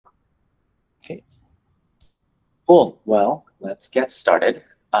Okay. Cool. Well, let's get started.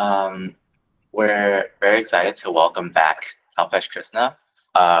 We're very excited to welcome back Kalpesh Krishna,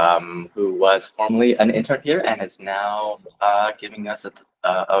 who was formerly an intern here and is now giving us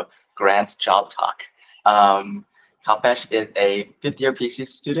a grant job talk. Kalpesh is a fifth-year PhD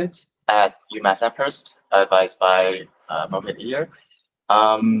student at UMass Amherst, advised by Mohit Iyer,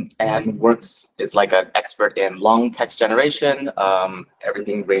 and is like an expert in long text generation,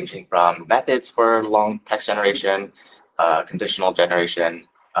 everything ranging from methods for long text generation, conditional generation,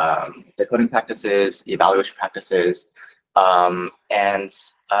 decoding practices, evaluation practices, and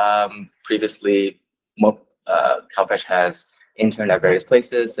previously, Kalpesh has interned at various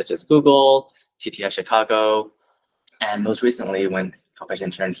places such as Google, TTI Chicago, and most recently, when Kalpesh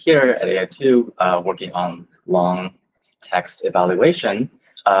interned here at AI2, working on long text evaluation,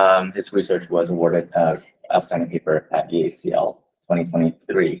 his research was awarded an outstanding paper at EACL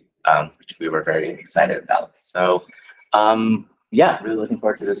 2023, which we were very excited about. So yeah, really looking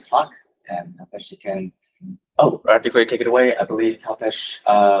forward to this talk. And Kalpesh, you can, right before you take it away, I believe Kalpesh,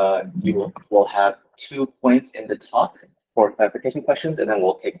 you will have 2 points in the talk for clarification questions, and then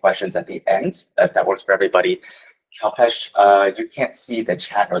we'll take questions at the end, if that works for everybody. Kalpesh, you can't see the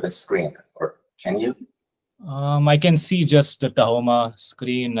chat or the screen, or can you? I can see just the Tahoma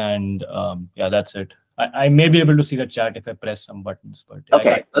screen, and yeah, that's it. I may be able to see the chat if I press some buttons, but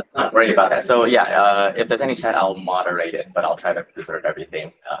okay, let's not worry about that. So yeah, if there's any chat, I'll moderate it, but I'll try to preserve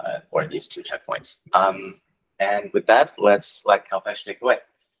everything for these 2 checkpoints. And with that, let's let Kalpesh take away.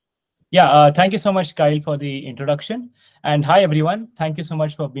 Yeah, thank you so much, Kyle, for the introduction. And hi, everyone. Thank you so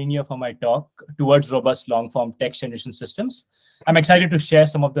much for being here for my talk towards robust long-form text generation systems. I'm excited to share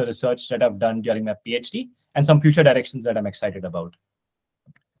some of the research that I've done during my PhD and some future directions that I'm excited about.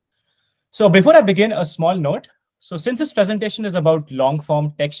 So before I begin, a small note. So since this presentation is about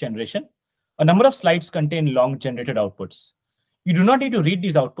long-form text generation, a number of slides contain long-generated outputs. You do not need to read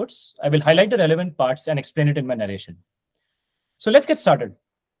these outputs. I will highlight the relevant parts and explain it in my narration. So let's get started.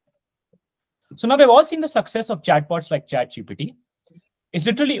 So now we've all seen the success of chatbots like ChatGPT. It's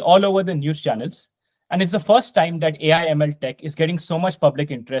literally all over the news channels, and it's the first time that AI/ML tech is getting so much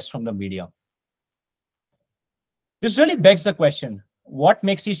public interest from the media. This really begs the question, what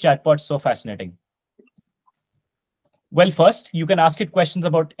makes these chatbots so fascinating? Well, first, you can ask it questions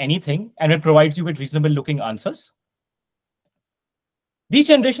about anything, and it provides you with reasonable-looking answers. These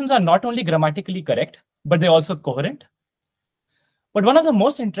generations are not only grammatically correct, but they're also coherent. But one of the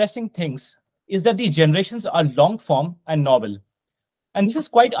most interesting things is that the generations are long form and novel. And this is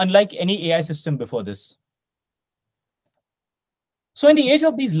quite unlike any AI system before this. So in the age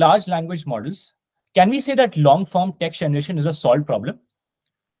of these large language models, can we say that long form text generation is a solved problem?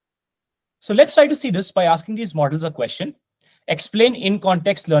 So let's try to see this by asking these models a question. Explain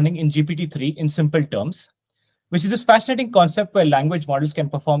in-context learning in GPT-3 in simple terms, which is this fascinating concept where language models can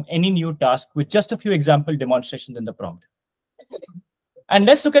perform any new task with just a few example demonstrations in the prompt. And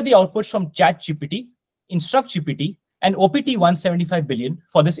let's look at the outputs from ChatGPT, InstructGPT, and OPT 175 billion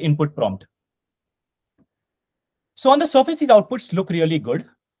for this input prompt. So on the surface, these outputs look really good.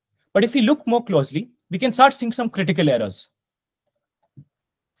 But if we look more closely, we can start seeing some critical errors.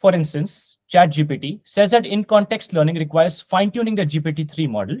 For instance, ChatGPT says that in-context learning requires fine-tuning the GPT-3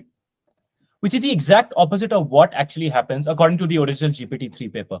 model, which is the exact opposite of what actually happens according to the original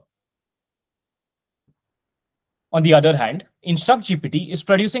GPT-3 paper. On the other hand, InstructGPT is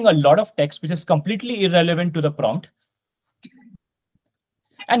producing a lot of text which is completely irrelevant to the prompt.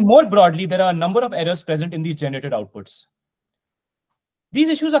 And more broadly, there are a number of errors present in these generated outputs. These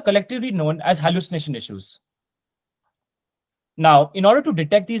issues are collectively known as hallucination issues. Now, in order to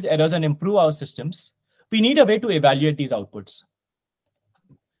detect these errors and improve our systems, we need a way to evaluate these outputs.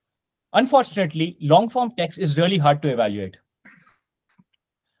 Unfortunately, long-form text is really hard to evaluate.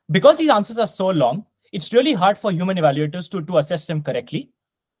 Because these answers are so long, it's really hard for human evaluators to assess them correctly.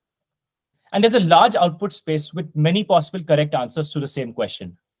 And there's a large output space with many possible correct answers to the same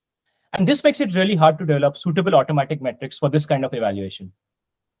question. And this makes it really hard to develop suitable automatic metrics for this kind of evaluation.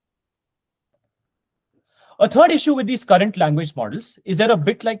 A third issue with these current language models is they're a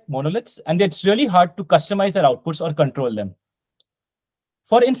bit like monoliths, and it's really hard to customize their outputs or control them.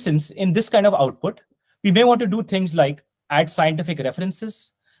 For instance, in this kind of output, we may want to do things like add scientific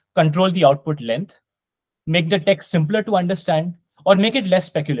references, control the output length, make the text simpler to understand, or make it less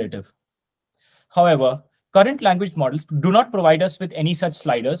speculative. However, current language models do not provide us with any such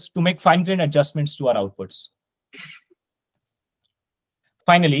sliders to make fine-grained adjustments to our outputs.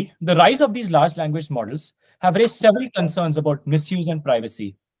 Finally, the rise of these large language models have raised several concerns about misuse and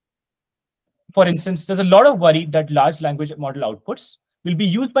privacy. For instance, there's a lot of worry that large language model outputs will be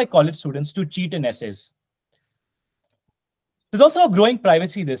used by college students to cheat in essays. There's also a growing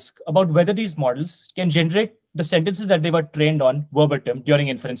privacy risk about whether these models can generate the sentences that they were trained on verbatim during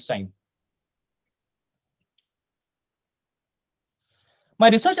inference time. My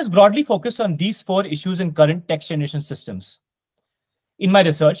research is broadly focused on these 4 issues in current text generation systems. In my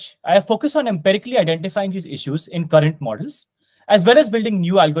research, I have focused on empirically identifying these issues in current models, as well as building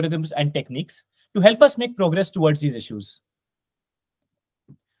new algorithms and techniques to help us make progress towards these issues.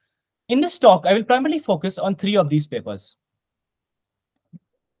 In this talk, I will primarily focus on 3 of these papers.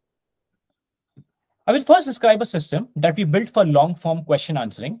 I will first describe a system that we built for long-form question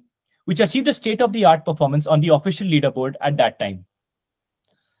answering, which achieved a state-of-the-art performance on the official leaderboard at that time.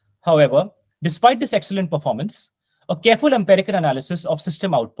 However, despite this excellent performance, a careful empirical analysis of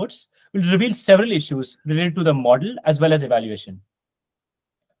system outputs will reveal several issues related to the model as well as evaluation.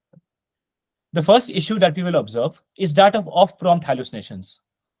 The first issue that we will observe is that of off-prompt hallucinations.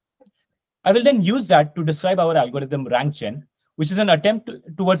 I will then use that to describe our algorithm RankGen, which is an attempt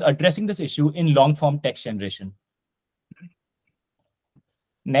towards addressing this issue in long-form text generation.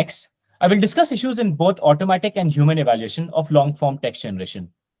 Next, I will discuss issues in both automatic and human evaluation of long-form text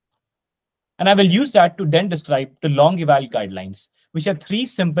generation. And I will use that to then describe the LongEval guidelines, which are 3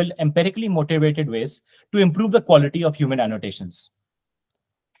 simple, empirically motivated ways to improve the quality of human annotations.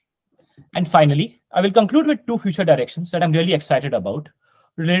 And finally, I will conclude with 2 future directions that I'm really excited about,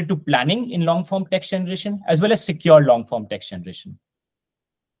 related to planning in long-form text generation, as well as secure long-form text generation.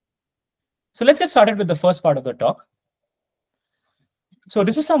 So let's get started with the first part of the talk. So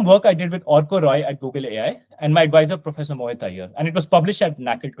this is some work I did with Orko Roy at Google AI and my advisor, Professor Mohit Iyer, and it was published at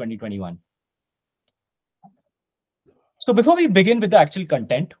NACL 2021. So before we begin with the actual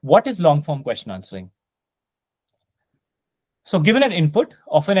content, what is long-form question answering? So given an input,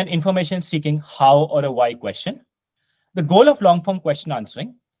 often an information-seeking how or a why question, the goal of long-form question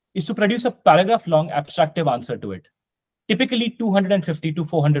answering is to produce a paragraph-long abstractive answer to it, typically 250 to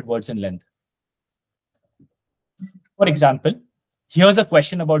 400 words in length. For example, here's a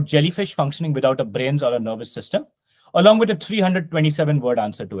question about jellyfish functioning without a brains or a nervous system, along with a 327-word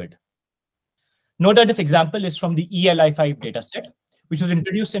answer to it. Note that this example is from the ELI5 dataset, which was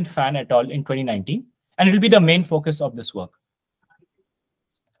introduced in Fan et al. In 2019, and it will be the main focus of this work.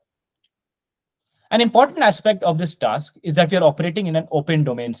 An important aspect of this task is that we are operating in an open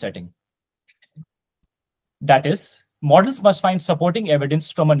domain setting. That is, models must find supporting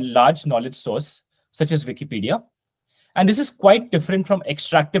evidence from a large knowledge source, such as Wikipedia. And this is quite different from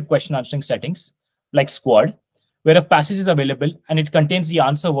extractive question answering settings, like Squad, where a passage is available and it contains the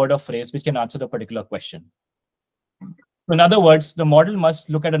answer word or phrase which can answer the particular question. So in other words, the model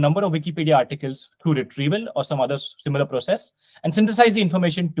must look at a number of Wikipedia articles through retrieval or some other similar process and synthesize the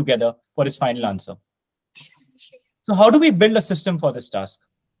information together for its final answer. So how do we build a system for this task?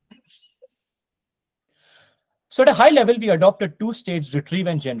 So at a high level, we adopt a 2-stage retrieve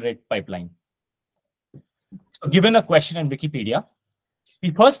and generate pipeline. So given a question in Wikipedia,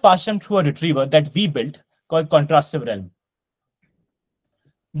 we first pass them through a retriever that we built called contrastive realm.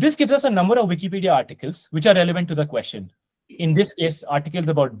 This gives us a number of Wikipedia articles which are relevant to the question. In this case, articles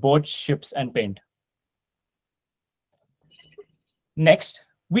about boats, ships, and paint. Next,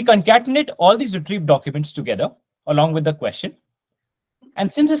 we concatenate all these retrieved documents together along with the question.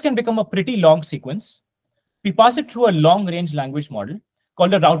 And since this can become a pretty long sequence, we pass it through a long-range language model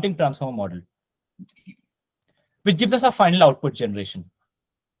called a routing transformer model, which gives us our final output generation.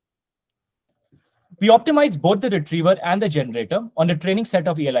 We optimize both the retriever and the generator on the training set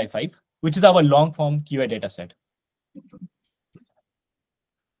of ELI5, which is our long-form QA dataset.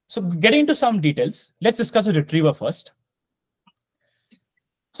 So getting into some details, let's discuss the retriever first.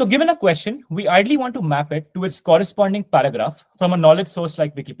 So given a question, we ideally want to map it to its corresponding paragraph from a knowledge source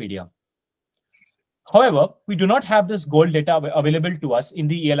like Wikipedia. However, we do not have this gold data available to us in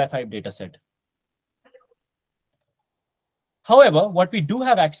the ELI5 dataset. However, what we do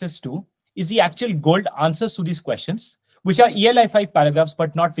have access to is the actual gold answers to these questions, which are ELI5 paragraphs,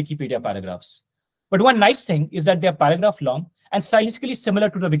 but not Wikipedia paragraphs. But one nice thing is that they're paragraph long and stylistically similar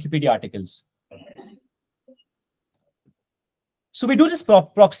to the Wikipedia articles. So we do this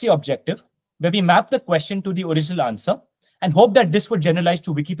proxy objective, where we map the question to the original answer and hope that this would generalize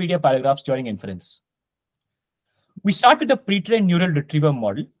to Wikipedia paragraphs during inference. We start with a pre-trained neural retriever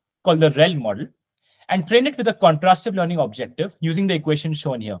model called the REL model and train it with a contrastive learning objective using the equation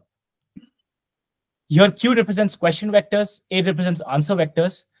shown here. Here, Q represents question vectors, A represents answer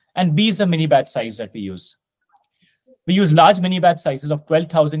vectors, and B is the mini-batch size that we use. We use large mini-batch sizes of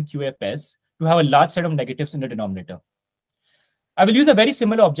 12,000 QA pairs to have a large set of negatives in the denominator. I will use a very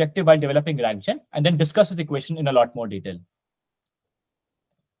similar objective while developing RankGen and then discuss this equation in a lot more detail.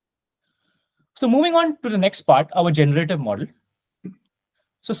 So moving on to the next part, our generative model.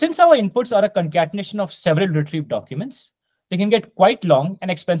 So since our inputs are a concatenation of several retrieved documents, they can get quite long and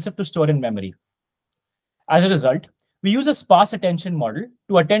expensive to store in memory. As a result, we use a sparse attention model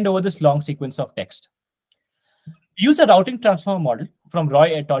to attend over this long sequence of text. We use a routing transformer model from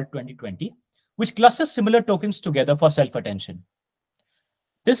Roy et al. 2020, which clusters similar tokens together for self-attention.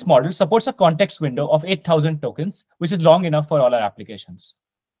 This model supports a context window of 8,000 tokens, which is long enough for all our applications.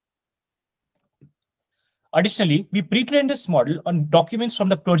 Additionally, we pre-trained this model on documents from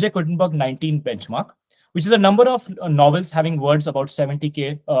the Project Gutenberg 19 benchmark, which is a number of novels having words about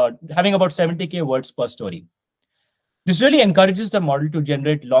 70K, having about 70K words per story. This really encourages the model to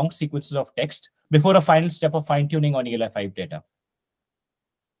generate long sequences of text before a final step of fine-tuning on ELI5 data.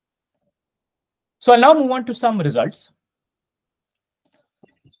 So I'll now move on to some results.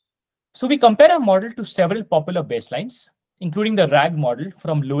 So we compare our model to several popular baselines, including the RAG model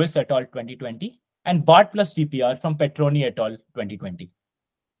from Lewis et al. 2020 and BART plus DPR from Petroni et al. 2020.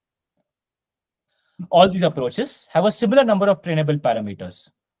 All these approaches have a similar number of trainable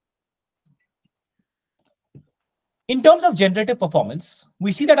parameters. In terms of generative performance,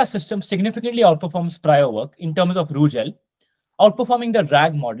 we see that our system significantly outperforms prior work in terms of RuGel, outperforming the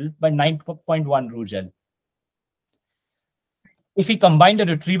RAG model by 9.1 RuGel. If we combine the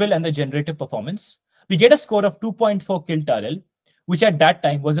retrieval and the generative performance, we get a score of 2.4 kiltarl, which at that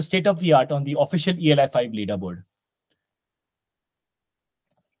time was the state-of-the-art on the official ELI5 leaderboard.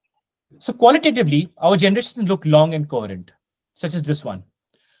 So qualitatively, our generations look long and coherent, such as this one.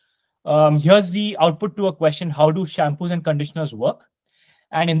 Here's the output to a question, how do shampoos and conditioners work?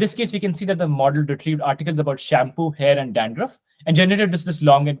 And in this case, we can see that the model retrieved articles about shampoo, hair, and dandruff, and generated this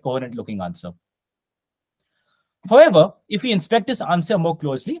long and coherent looking answer. However, if we inspect this answer more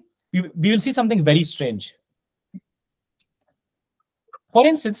closely, we will see something very strange. For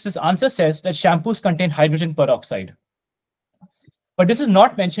instance, this answer says that shampoos contain hydrogen peroxide. But this is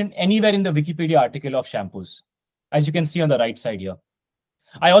not mentioned anywhere in the Wikipedia article of shampoos, as you can see on the right side here.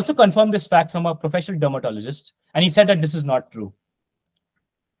 I also confirmed this fact from a professional dermatologist, and he said that this is not true.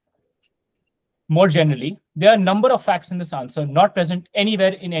 More generally, there are a number of facts in this answer not present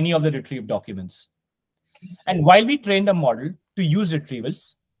anywhere in any of the retrieved documents. And while we trained a model to use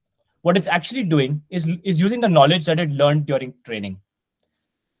retrievals, what it's actually doing is using the knowledge that it learned during training.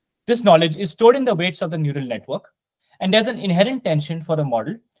 This knowledge is stored in the weights of the neural network, and there's an inherent tension for a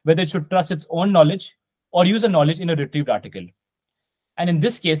model whether it should trust its own knowledge or use a knowledge in a retrieved article. And in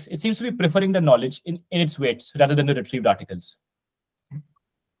this case, it seems to be preferring the knowledge in its weights rather than the retrieved articles.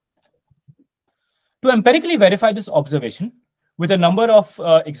 To empirically verify this observation with a number of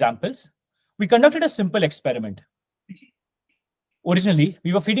examples, we conducted a simple experiment. Originally,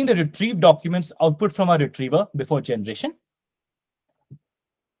 we were feeding the retrieved documents output from our retriever before generation.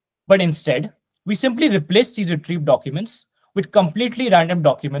 But instead, we simply replaced these retrieved documents with completely random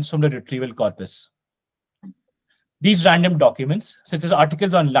documents from the retrieval corpus. These random documents, such as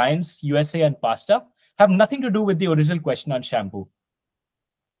articles on lions, USA, and pasta, have nothing to do with the original question on shampoo.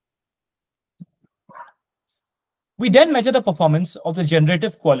 We then measure the performance of the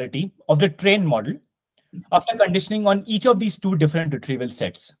generative quality of the trained model after conditioning on each of these two different retrieval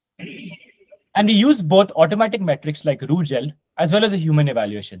sets. And we use both automatic metrics like RuGel as well as a human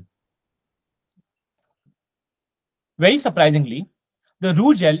evaluation. Very surprisingly, the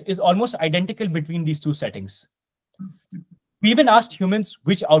RuGel is almost identical between these two settings. We even asked humans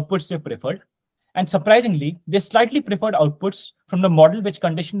which outputs they preferred, and surprisingly, they slightly preferred outputs from the model which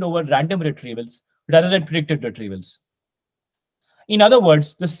conditioned over random retrievals rather than predicted retrievals. In other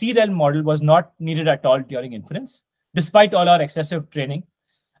words, the CREL model was not needed at all during inference, despite all our excessive training,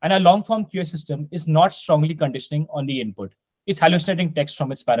 and our long-form QA system is not strongly conditioning on the input. It's hallucinating text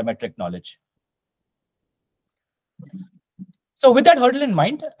from its parametric knowledge. So with that hurdle in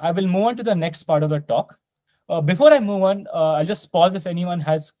mind, I will move on to the next part of the talk. Before I move on, I'll just pause if anyone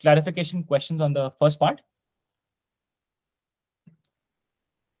has clarification questions on the first part.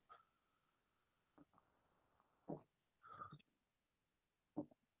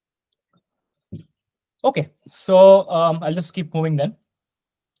 Okay, so I'll just keep moving then.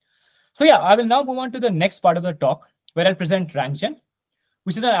 So yeah, I will now move on to the next part of the talk, where I'll present RankGen,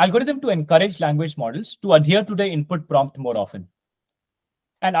 which is an algorithm to encourage language models to adhere to the input prompt more often.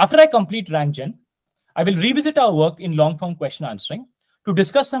 And after I complete RankGen, I will revisit our work in long-form question answering to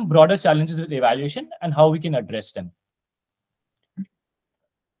discuss some broader challenges with evaluation and how we can address them.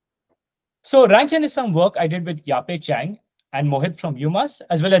 So RankGen is some work I did with Yape Chang and Mohit from UMass,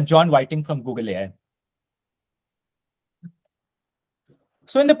 as well as John Whiting from Google AI.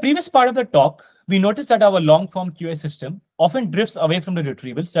 So in the previous part of the talk, we noticed that our long-form QA system often drifts away from the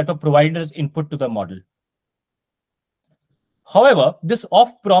retrievals that were provided as input to the model. However, this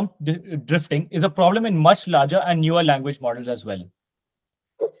off-prompt drifting is a problem in much larger and newer language models as well.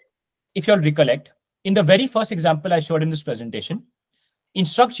 If you'll recollect, in the very first example I showed in this presentation,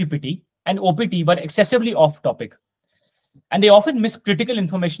 InstructGPT and OPT were excessively off-topic, and they often miss critical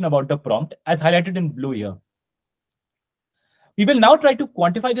information about the prompt, as highlighted in blue here. We will now try to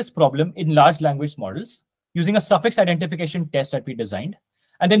quantify this problem in large language models using a suffix identification test that we designed,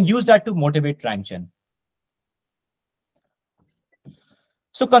 and then use that to motivate RankGen.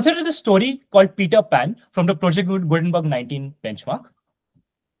 So consider the story called Peter Pan from the Project Gutenberg 19 benchmark.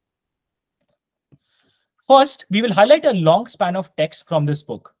 First, we will highlight a long span of text from this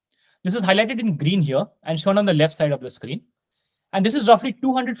book. This is highlighted in green here and shown on the left side of the screen. And this is roughly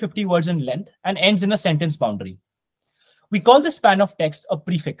 250 words in length and ends in a sentence boundary. We call this span of text a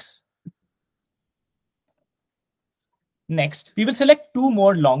prefix. Next, we will select two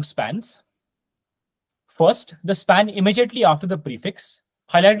more long spans. First, the span immediately after the prefix,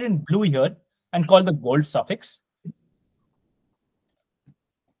 highlighted in blue here and called the gold suffix.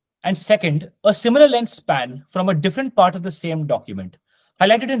 And second, a similar length span from a different part of the same document,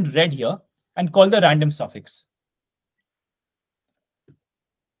 highlighted in red here and called the random suffix.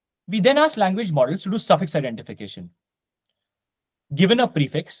 We then ask language models to do suffix identification. Given a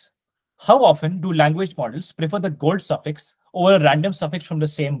prefix, how often do language models prefer the gold suffix over a random suffix from the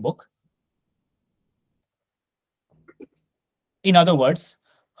same book? In other words,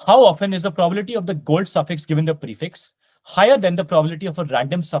 how often is the probability of the gold suffix given the prefix higher than the probability of a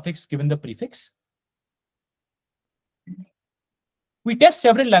random suffix given the prefix? We test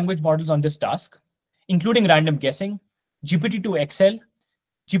several language models on this task, including random guessing, GPT-2 XL,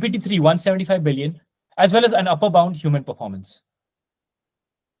 GPT-3 175 billion, as well as an upper bound human performance.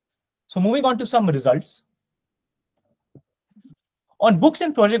 So moving on to some results. On books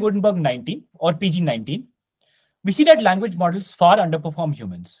in Project Gutenberg 19 or PG19, we see that language models far underperform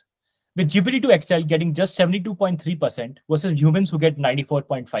humans, with GPT-2 XL getting just 72.3% versus humans who get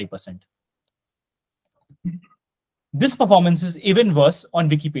 94.5%. This performance is even worse on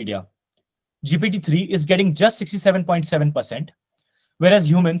Wikipedia. GPT-3 is getting just 67.7%, whereas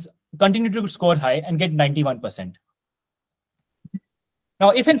humans continue to score high and get 91%. Now,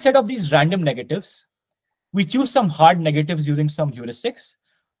 if instead of these random negatives, we choose some hard negatives using some heuristics,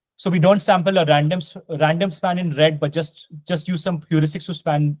 so we don't sample a random span in red, but just use some heuristics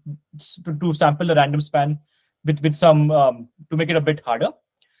to sample a random span with some to make it a bit harder.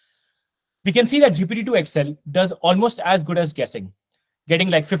 We can see that GPT-2 XL does almost as good as guessing, getting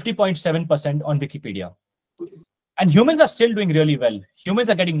like 50.7% on Wikipedia. And humans are still doing really well. Humans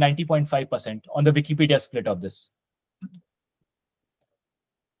are getting 90.5% on the Wikipedia split of this.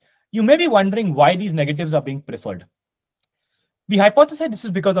 You may be wondering why these negatives are being preferred. We hypothesize this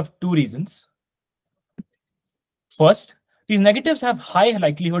is because of two reasons. First, these negatives have high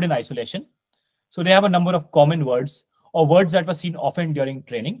likelihood in isolation. So they have a number of common words or words that were seen often during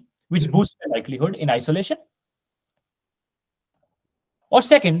training, which boosts the likelihood in isolation. Or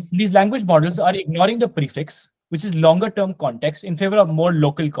second, these language models are ignoring the prefix, which is longer term context, in favor of more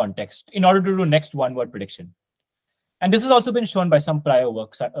local context in order to do next one word prediction. And this has also been shown by some prior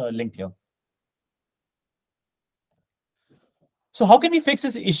works linked here. So how can we fix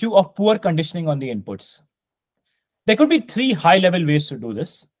this issue of poor conditioning on the inputs? There could be three high-level ways to do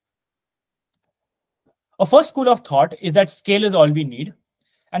this. A first school of thought is that scale is all we need,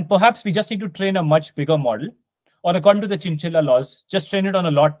 and perhaps we just need to train a much bigger model, or according to the Chinchilla laws, just train it on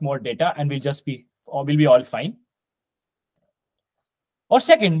a lot more data and we'll be all fine. Or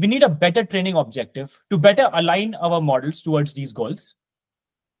second, we need a better training objective to better align our models towards these goals.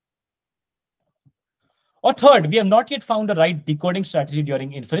 Or third, we have not yet found the right decoding strategy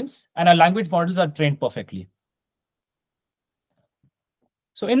during inference, and our language models are trained perfectly.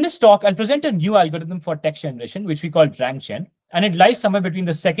 So in this talk, I'll present a new algorithm for text generation, which we call RankGen, and it lies somewhere between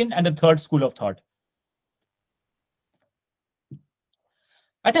the second and the third school of thought.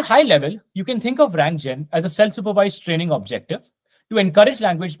 At a high level, you can think of RankGen as a self-supervised training objective to encourage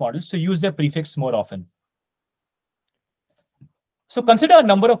language models to use their prefix more often. So consider a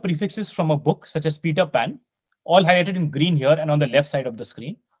number of prefixes from a book, such as Peter Pan, all highlighted in green here and on the left side of the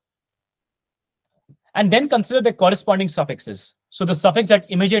screen. And then consider the corresponding suffixes. So the suffix that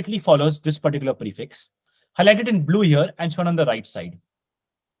immediately follows this particular prefix, highlighted in blue here and shown on the right side.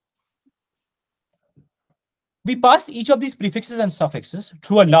 We pass each of these prefixes and suffixes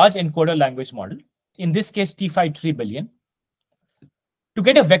through a large encoder language model, in this case T5 3 billion, to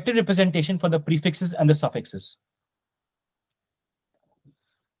get a vector representation for the prefixes and the suffixes.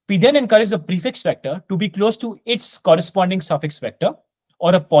 We then encourage the prefix vector to be close to its corresponding suffix vector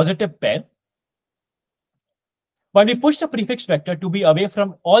or a positive pair, while we push the prefix vector to be away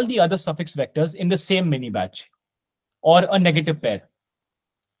from all the other suffix vectors in the same mini batch or a negative pair.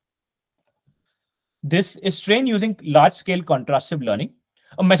 This is trained using large-scale contrastive learning,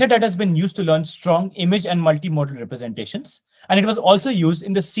 a method that has been used to learn strong image and multimodal representations, and it was also used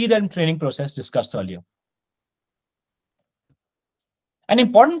in the C-realm training process discussed earlier. An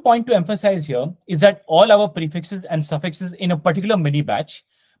important point to emphasize here is that all our prefixes and suffixes in a particular mini batch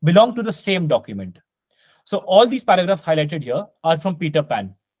belong to the same document. So all these paragraphs highlighted here are from Peter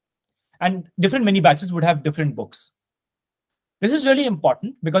Pan, and different mini batches would have different books. This is really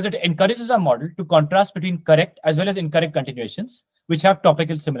important because it encourages our model to contrast between correct as well as incorrect continuations, which have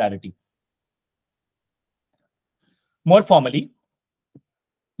topical similarity. More formally,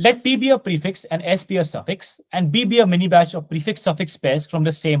 let P be a prefix and S be a suffix, and B be a mini batch of prefix-suffix pairs from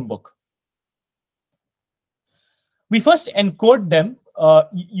the same book. We first encode them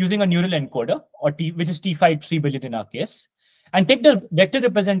using a neural encoder, or which is T5 3 billion in our case, and take the vector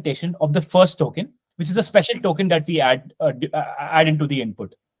representation of the first token, which is a special token that we add into the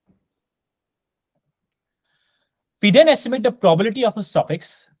input. We then estimate the probability of a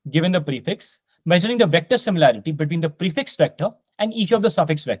suffix given the prefix, measuring the vector similarity between the prefix vector and each of the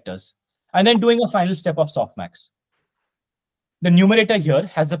suffix vectors, and then doing a final step of softmax. The numerator here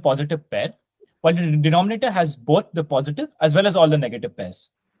has a positive pair, while the denominator has both the positive as well as all the negative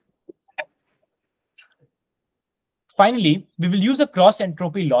pairs. Finally, we will use a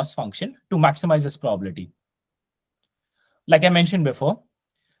cross-entropy loss function to maximize this probability. Like I mentioned before,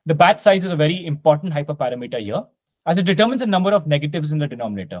 the batch size is a very important hyperparameter here, as it determines the number of negatives in the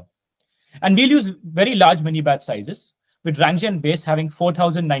denominator. And we'll use very large mini batch sizes, with RankGen base having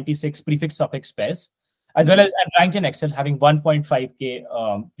 4096 prefix-suffix pairs, as well as RankGen XL having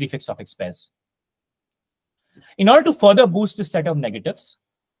 1.5K prefix-suffix pairs. In order to further boost this set of negatives,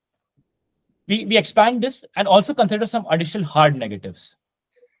 we expand this and also consider some additional hard negatives.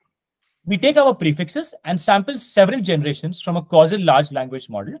 We take our prefixes and sample several generations from a causal large language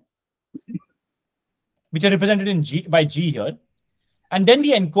model, which are represented by G here, and then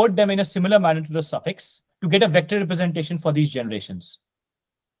we encode them in a similar manner to the suffix to get a vector representation for these generations.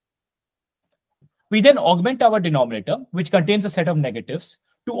 We then augment our denominator, which contains a set of negatives,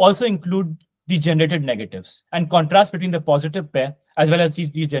 to also include the generated negatives and contrast between the positive pair as well as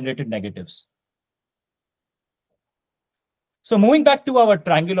these generated negatives. So moving back to our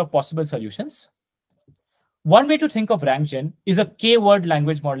triangle of possible solutions, one way to think of RankGen is a K-word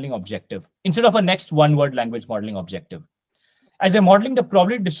language modeling objective instead of a next one-word language modeling objective, as they're modeling the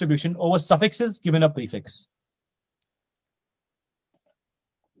probability distribution over suffixes given a prefix.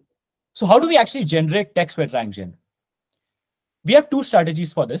 So how do we actually generate text with RankGen? We have two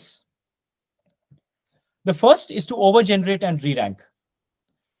strategies for this. The first is to overgenerate and re-rank.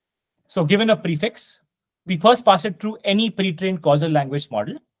 So given a prefix, we first pass it through any pre-trained causal language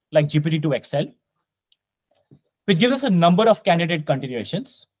model, like GPT-2XL, which gives us a number of candidate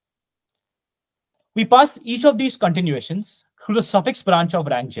continuations. We pass each of these continuations through the suffix branch of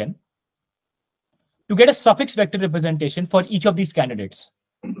RankGen to get a suffix vector representation for each of these candidates.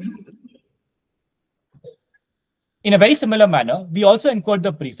 In a very similar manner, we also encode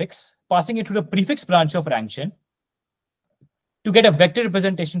the prefix, passing it through the prefix branch of RankGen to get a vector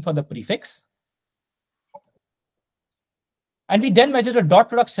representation for the prefix. And we then measure the dot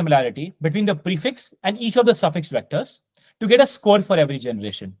product similarity between the prefix and each of the suffix vectors to get a score for every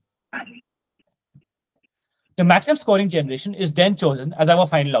generation. The maximum scoring generation is then chosen as our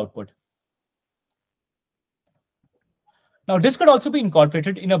final output. Now, this could also be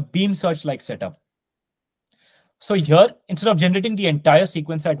incorporated in a beam search-like setup. So here, instead of generating the entire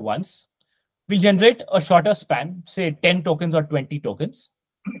sequence at once, we generate a shorter span, say 10 tokens or 20 tokens.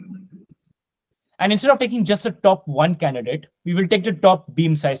 And instead of taking just the top one candidate, we will take the top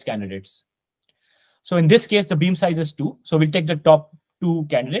beam size candidates. So in this case, the beam size is 2. So we'll take the top 2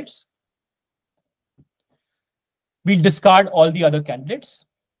 candidates. We'll discard all the other candidates,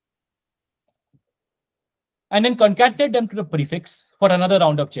 and then concatenate them to the prefix for another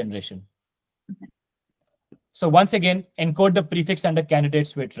round of generation. So once again, encode the prefix and the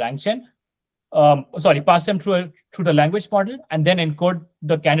candidates with RankGen. Pass them through the language model, and then encode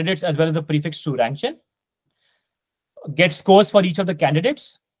the candidates as well as the prefix through RankGen. Get scores for each of the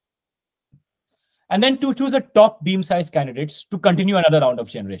candidates, and then to choose the top beam size candidates to continue another round of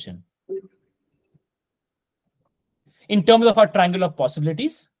generation. In terms of our triangle of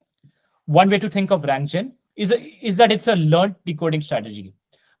possibilities, one way to think of RankGen is that it's a learned decoding strategy,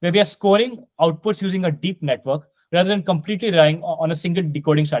 where we are scoring outputs using a deep network rather than completely relying on a single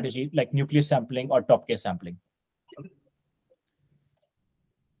decoding strategy like nucleus sampling or top case sampling.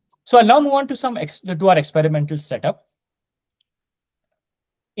 So I'll now move on to our experimental setup.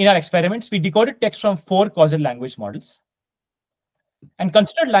 In our experiments, we decoded text from 4 causal language models and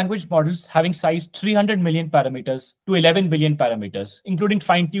considered language models having size 300 million parameters to 11 billion parameters, including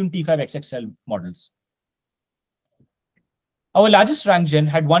fine-tuned T5XXL models. Our largest RankGen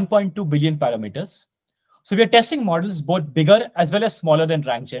had 1.2 billion parameters. So we are testing models both bigger as well as smaller than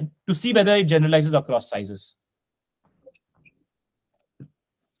RankGen to see whether it generalizes across sizes.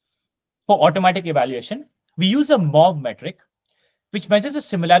 For automatic evaluation, we use a MOV metric, which measures the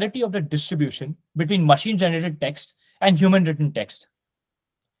similarity of the distribution between machine-generated text and human-written text.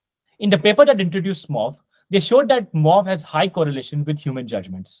 In the paper that introduced MOV, they showed that MOV has high correlation with human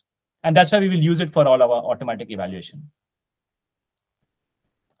judgments. And that's why we will use it for all our automatic evaluation.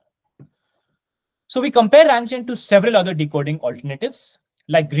 So we compare RankGen to several other decoding alternatives,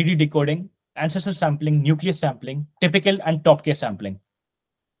 like greedy decoding, ancestral sampling, nucleus sampling, typical, and top case sampling.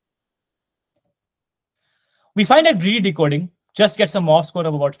 We find that greedy decoding just gets a MOV score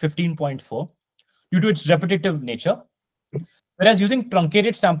of about 15.4 due to its repetitive nature, whereas using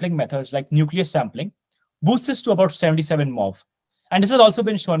truncated sampling methods like nucleus sampling boosts this to about 77 MOV. And this has also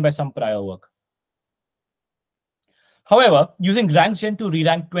been shown by some prior work. However, using RankGen to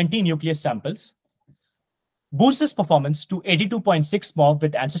re-rank 20 nucleus samples boosts this performance to 82.6 MOV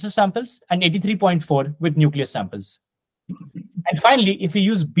with ancestral samples and 83.4 with nucleus samples. And finally, if we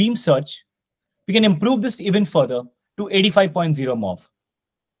use beam search, we can improve this even further to 85.0 MOV.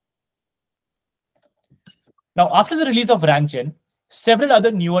 Now, after the release of RankGen, several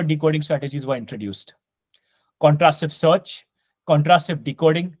other newer decoding strategies were introduced. Contrastive search, contrastive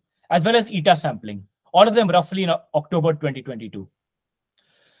decoding, as well as eta sampling, all of them roughly in October 2022.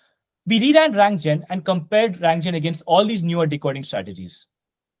 We reran RankGen and compared RankGen against all these newer decoding strategies.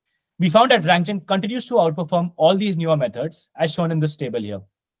 We found that RankGen continues to outperform all these newer methods, as shown in this table here.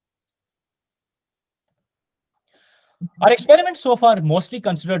 Our experiments so far mostly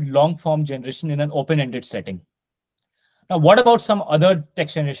considered long-form generation in an open-ended setting. Now, what about some other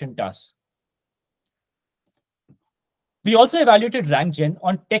text generation tasks? We also evaluated RankGen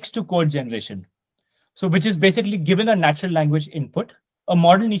on text-to-code generation. So, which is basically given a natural language input, a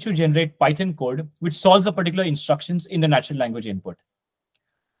model needs to generate Python code which solves a particular instructions in the natural language input.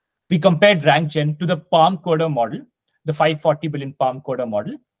 We compared RankGen to the Palm coder model, the 540 billion Palm coder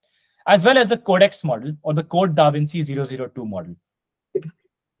model, as well as the Codex model or the Code Da Vinci 002 model.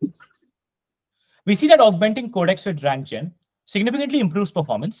 We see that augmenting Codex with RankGen significantly improves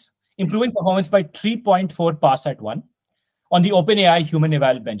performance, improving performance by 3.4 pass@1 on the OpenAI human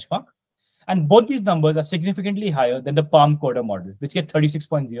eval benchmark. And both these numbers are significantly higher than the Palm coder model, which get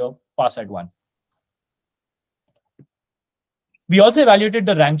 36.0 pass@1. We also evaluated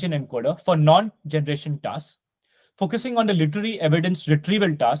the RankGen encoder for non-generation tasks, focusing on the literary evidence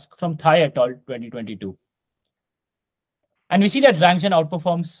retrieval task from Thai et al. 2022. And we see that RankGen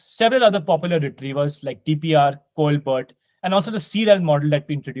outperforms several other popular retrievers like TPR, Colbert, and also the CREL model that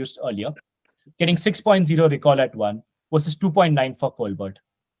we introduced earlier, getting 6.0 recall at 1 versus 2.9 for Colbert.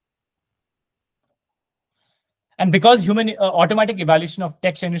 And because human automatic evaluation of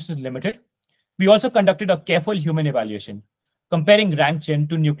text generation is limited, we also conducted a careful human evaluation, comparing RankGen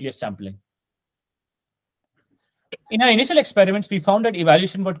to nucleus sampling. In our initial experiments, we found that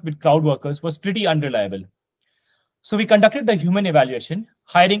evaluation with crowd workers was pretty unreliable. So we conducted the human evaluation,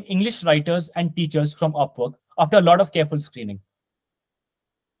 hiring English writers and teachers from Upwork after a lot of careful screening.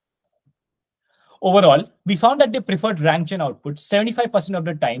 Overall, we found that they preferred RankGen output 75% of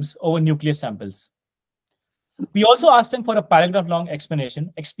the times over nucleus samples. We also asked them for a paragraph-long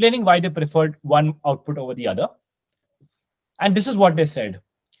explanation explaining why they preferred one output over the other. And this is what they said.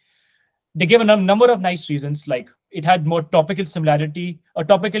 They gave a number of nice reasons, like it had more topical similarity, a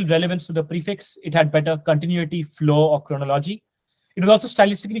topical relevance to the prefix, it had better continuity, flow, or chronology. It was also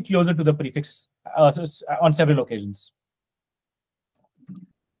stylistically closer to the prefix on several occasions.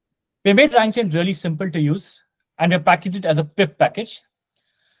 We made RankGen really simple to use, and we packaged it as a pip package.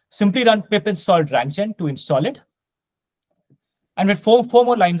 Simply run pip install RankGen to install it. And with four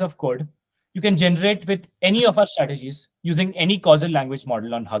more lines of code, you can generate with any of our strategies using any causal language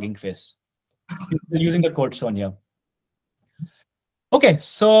model on Hugging Face, using the code shown here. Okay,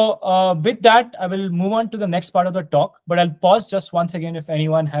 so with that, I will move on to the next part of the talk, but I'll pause just once again if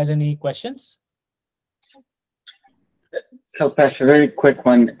anyone has any questions. Kalpesh, a very quick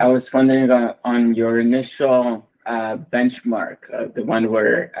one. I was wondering on your initial benchmark, the one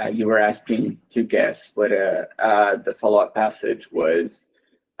where you were asking to guess whether the follow-up passage was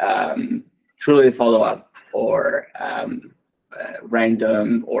truly follow-up. or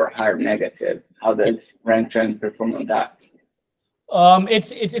random or hard negative? How does RankGen perform on that?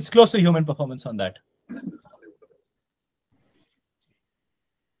 It's close to human performance on that.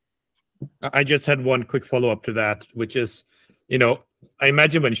 I just had one quick follow-up to that, which is, I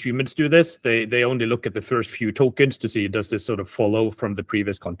imagine when humans do this, they only look at the first few tokens to see, does this sort of follow from the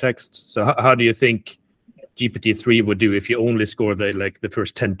previous context? So how do you think GPT-3 would do if you only score the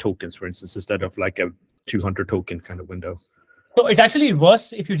first 10 tokens, for instance, instead of like a 200 token kind of window? So it's actually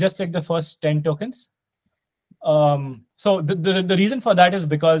worse if you just take the first 10 tokens. So the reason for that is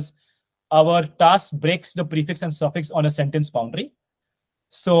because our task breaks the prefix and suffix on a sentence boundary.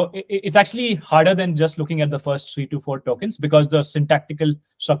 So it's actually harder than just looking at the first 3 to 4 tokens, because the syntactical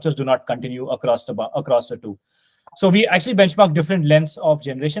structures do not continue across the two. So we actually benchmark different lengths of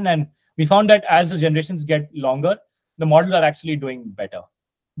generation, and we found that as the generations get longer, the models are actually doing better,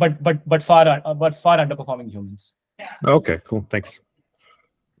 but far underperforming humans. Okay, cool, thanks.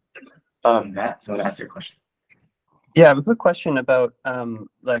 Matt, you want to ask your question? Yeah, I have a quick question about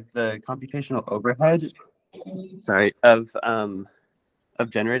like the computational overhead. Sorry, of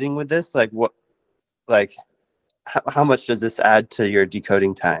generating with this. Like how much does this add to your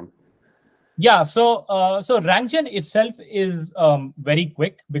decoding time? Yeah, so RankGen itself is very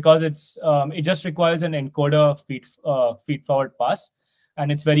quick, because it just requires an encoder feed forward pass,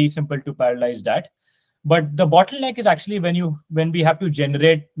 and it's very simple to parallelize that. But the bottleneck is actually when we have to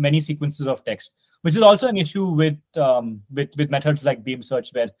generate many sequences of text, which is also an issue with methods like beam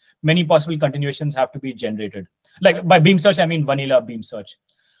search, where many possible continuations have to be generated. Like by beam search, I mean vanilla beam search.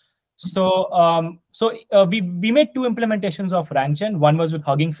 So we made 2 implementations of RankGen. One was with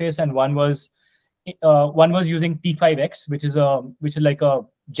Hugging Face, and one was using T5X, which is like a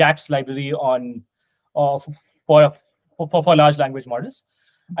JAX library for large language models.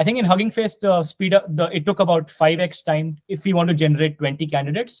 I think in Hugging Face, it took about 5x time if we want to generate 20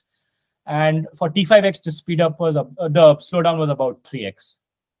 candidates, and for T5X, the the slowdown was about 3x.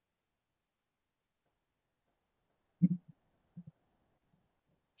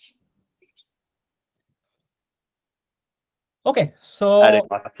 Okay, so Adding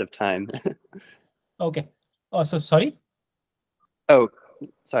lots of time. Okay. Oh, so sorry. Oh,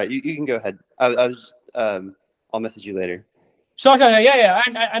 sorry. You can go ahead. I'll message you later. Sure. Yeah.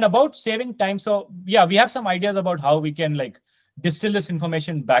 And about saving time. So yeah, we have some ideas about how we can like distill this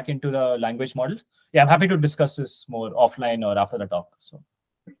information back into the language models. Yeah, I'm happy to discuss this more offline or after the talk. So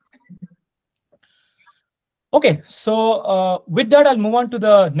okay, so with that, I'll move on to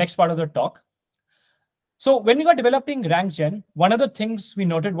the next part of the talk. So when we were developing RankGen, one of the things we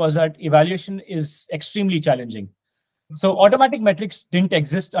noted was that evaluation is extremely challenging. So automatic metrics didn't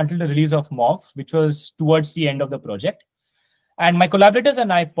exist until the release of MOV, which was towards the end of the project. And my collaborators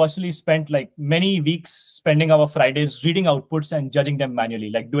and I personally spent like many weeks spending our Fridays reading outputs and judging them manually,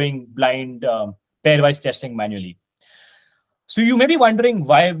 like doing blind pairwise testing manually. So you may be wondering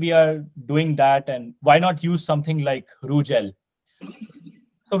why we are doing that and why not use something like RankGen.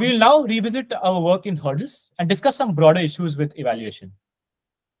 So we will now revisit our work in hurdles and discuss some broader issues with evaluation.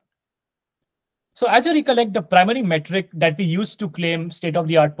 So as you recollect, the primary metric that we used to claim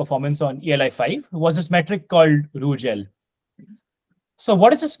state-of-the-art performance on ELI5 was this metric called RankGen. So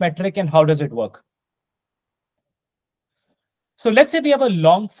what is this metric and how does it work? So let's say we have a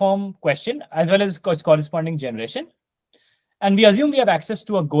long form question as well as its corresponding generation. And we assume we have access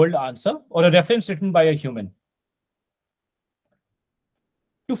to a gold answer or a reference written by a human.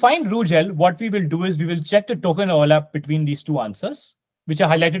 To find RankGen, what we will do is we will check the token overlap between these two answers, which are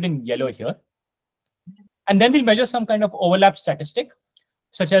highlighted in yellow here. And then we'll measure some kind of overlap statistic,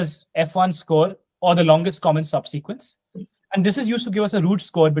 such as F1 score or the longest common subsequence. And this is used to give us a root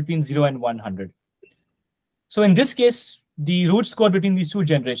score between 0 and 100. So in this case, the root score between these two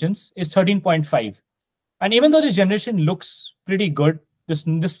generations is 13.5. And even though this generation looks pretty good, this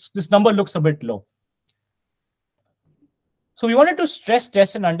number looks a bit low. So we wanted to stress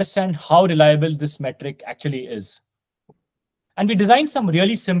test and understand how reliable this metric actually is. And we designed some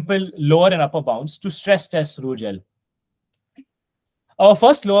really simple lower and upper bounds to stress test RankGen. Our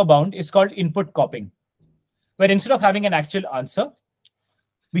first lower bound is called input copying, where instead of having an actual answer,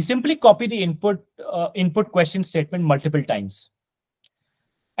 we simply copy the input question statement multiple times.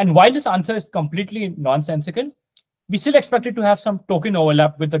 And while this answer is completely nonsensical, we still expect it to have some token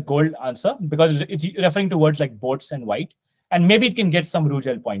overlap with the gold answer because it's referring to words like boats and white, and maybe it can get some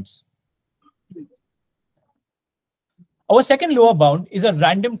RankGen points. Our second lower bound is a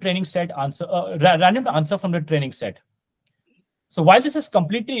random training set answer, random answer from the training set. So while this is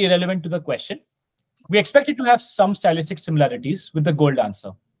completely irrelevant to the question, we expect it to have some stylistic similarities with the gold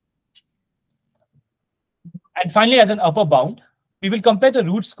answer. And finally, as an upper bound, we will compare the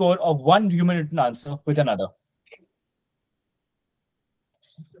root score of one human written answer with another.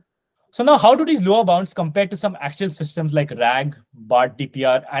 So now, how do these lower bounds compare to some actual systems like RAG, BART,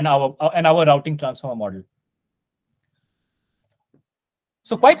 DPR, and our routing transformer model?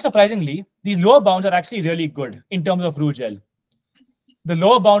 So quite surprisingly, these lower bounds are actually really good in terms of RuGel. The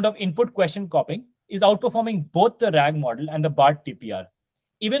lower bound of input question copying is outperforming both the RAG model and the BART TPR,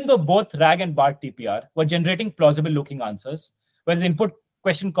 even though both RAG and BART TPR were generating plausible looking answers, whereas input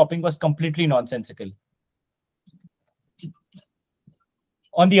question copying was completely nonsensical.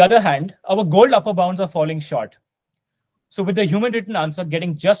 On the other hand, our gold upper bounds are falling short. So with the human written answer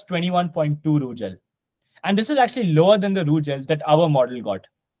getting just 21.2 RuGel. And this is actually lower than the RuGel that our model got.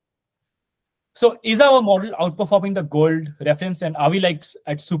 So is our model outperforming the gold reference, and are we like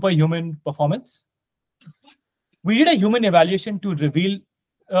at superhuman performance? We did a human evaluation to reveal,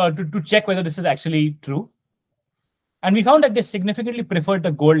 to check whether this is actually true. And we found that they significantly preferred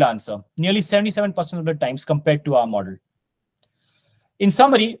the gold answer, nearly 77% of the times compared to our model. In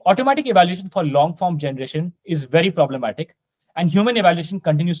summary, automatic evaluation for long form generation is very problematic, and human evaluation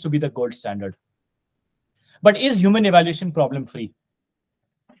continues to be the gold standard. But is human evaluation problem-free?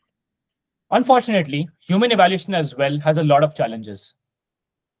 Unfortunately, human evaluation as well has a lot of challenges.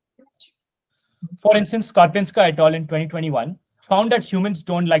 For instance, Karpinska et al. In 2021 found that humans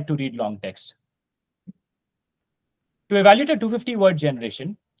don't like to read long text. To evaluate a 250-word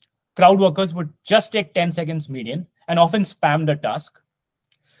generation, crowd workers would just take 10 seconds median and often spam the task.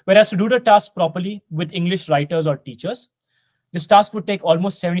 Whereas to do the task properly with English writers or teachers, this task would take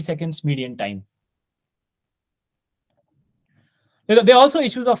almost 70 seconds median time. There are also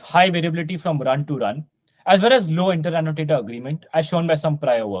issues of high variability from run to run, as well as low inter-annotator agreement, as shown by some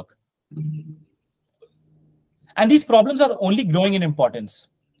prior work. And these problems are only growing in importance.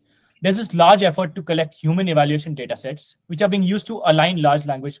 There's this large effort to collect human evaluation datasets, which are being used to align large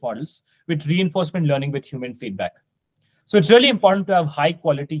language models with reinforcement learning with human feedback. So it's really important to have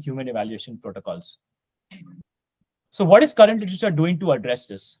high-quality human evaluation protocols. So what is current literature doing to address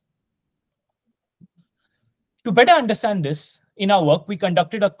this? To better understand this, in our work, we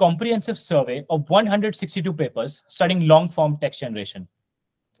conducted a comprehensive survey of 162 papers studying long-form text generation.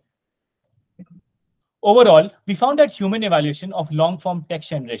 Overall, we found that human evaluation of long-form text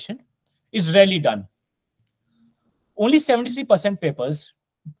generation is rarely done. Only 73% papers,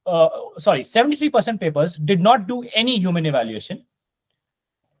 73% papers did not do any human evaluation.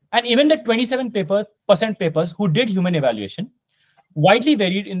 And even the 27% papers who did human evaluation widely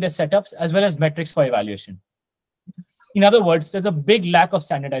varied in their setups as well as metrics for evaluation. In other words, there's a big lack of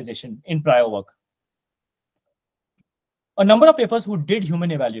standardization in prior work. A number of papers who did human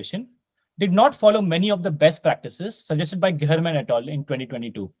evaluation did not follow many of the best practices suggested by Gehrman et al. In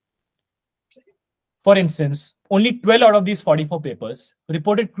 2022. For instance, only 12 out of these 44 papers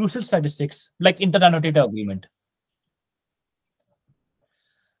reported crucial statistics like inter-annotator agreement.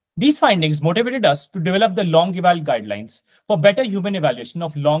 These findings motivated us to develop the LongEval guidelines for better human evaluation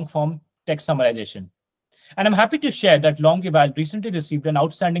of long-form text summarization. And I'm happy to share that LongEval recently received an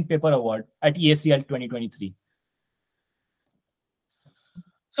Outstanding Paper Award at EACL 2023.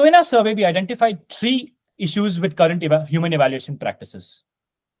 So in our survey, we identified 3 issues with current human evaluation practices.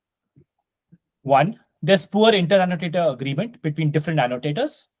 1, there's poor inter-annotator agreement between different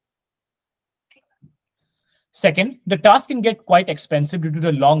annotators. Second, the task can get quite expensive due to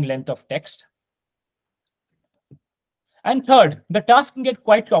the long length of text. And third, the task can get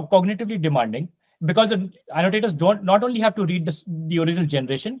quite cognitively demanding because the annotators not only have to read the original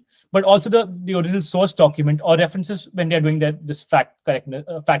generation, but also the original source document or references when they're doing this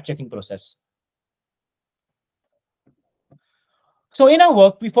fact-checking process. So in our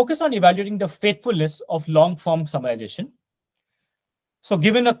work, we focus on evaluating the faithfulness of long-form summarization. So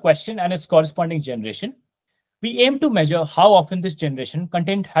given a question and its corresponding generation, we aim to measure how often this generation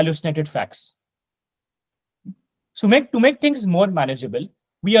contained hallucinated facts. So to make things more manageable,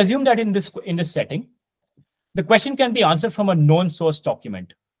 we assume that in this setting, the question can be answered from a known source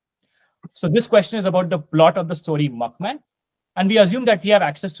document. So this question is about the plot of the story Muckman, and we assume that we have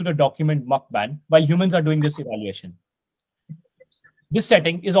access to the document Muckman while humans are doing this evaluation. This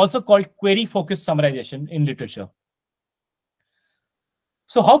setting is also called query-focused summarization in literature.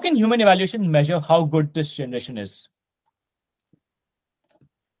 So how can human evaluation measure how good this generation is?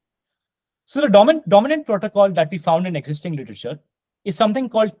 So the dominant protocol that we found in existing literature is something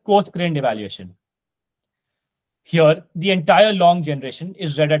called coarse-grained evaluation. Here, the entire long generation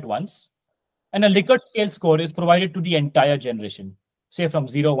is read at once, and a Likert scale score is provided to the entire generation, say from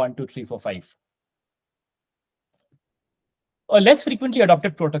 0, 1, 2, 3, 4, 5. A less frequently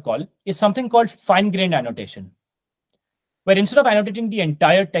adopted protocol is something called fine-grained annotation, where instead of annotating the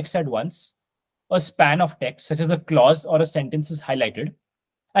entire text at once, a span of text, such as a clause or a sentence, is highlighted,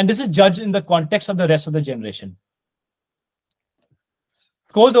 and this is judged in the context of the rest of the generation.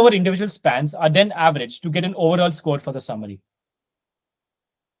 Scores over individual spans are then averaged to get an overall score for the summary.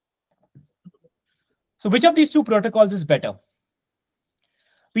 So which of these two protocols is better?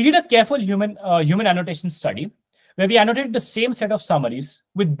 We did a careful human annotation study where we annotated the same set of summaries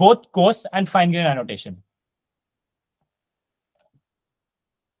with both coarse and fine-grained annotation.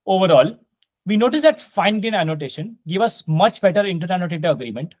 Overall, we noticed that fine-grained annotation gave us much better inter-annotator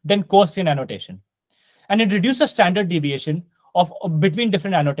agreement than coarse-grained annotation, and it reduced the standard deviation of between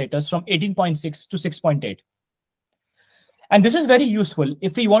different annotators from 18.6 to 6.8. And this is very useful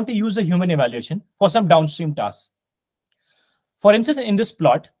if we want to use a human evaluation for some downstream tasks. For instance, in this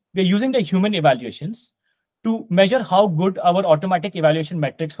plot, we're using the human evaluations to measure how good our automatic evaluation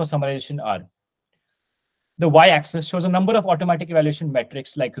metrics for summarization are. The y-axis shows a number of automatic evaluation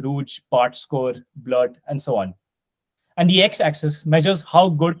metrics like Rouge, part score, blurt, and so on. And the x-axis measures how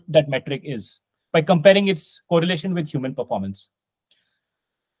good that metric is by comparing its correlation with human performance.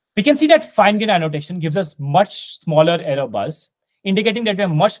 We can see that fine-grained annotation gives us much smaller error bars, indicating that we are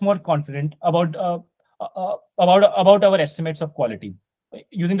much more confident about our estimates of quality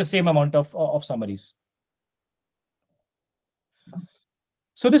using the same amount of summaries.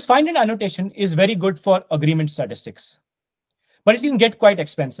 So this fine-grained annotation is very good for agreement statistics, but it can get quite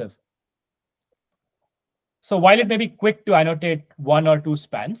expensive. So while it may be quick to annotate 1 or 2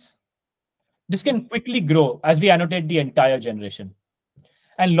 spans, this can quickly grow as we annotate the entire generation.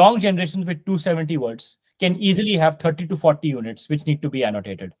 And long generations with 270 words can easily have 30 to 40 units which need to be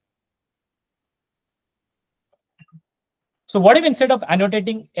annotated. So what if instead of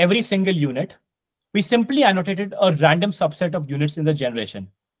annotating every single unit, we simply annotated a random subset of units in the generation?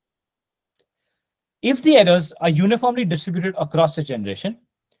 If the errors are uniformly distributed across the generation,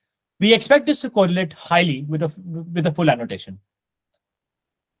 we expect this to correlate highly with a full annotation.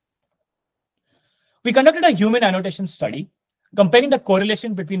 We conducted a human annotation study comparing the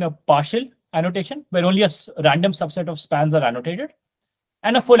correlation between a partial annotation, where only a random subset of spans are annotated,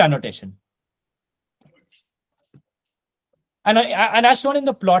 and a full annotation. And as shown in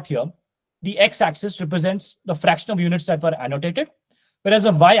the plot here, the x-axis represents the fraction of units that were annotated, whereas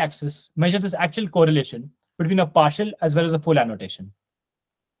the y-axis measures this actual correlation between a partial as well as a full annotation.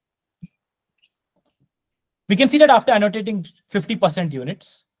 We can see that after annotating 50%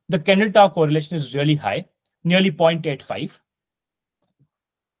 units, the Kendall-Tau correlation is really high, nearly 0.85.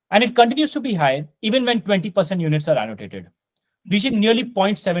 And it continues to be high even when 20% units are annotated, reaching nearly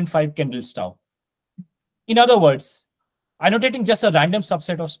 0.75 Kendall-Tau. In other words, annotating just a random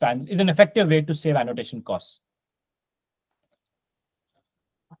subset of spans is an effective way to save annotation costs.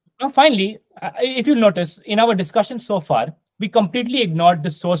 Now, finally, if you'll notice, in our discussion so far, we completely ignored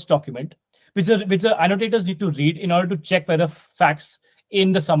the source document, which the annotators need to read in order to check whether facts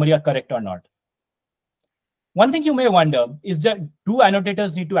in the summary are correct or not. One thing you may wonder is that do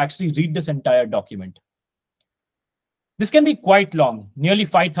annotators need to actually read this entire document? This can be quite long, nearly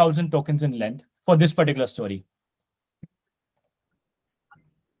 5,000 tokens in length for this particular story.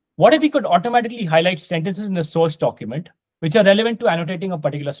 What if we could automatically highlight sentences in the source document which are relevant to annotating a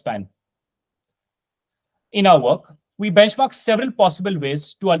particular span? In our work, we benchmarked several possible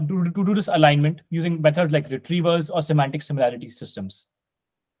ways to do this alignment using methods like retrievers or semantic similarity systems.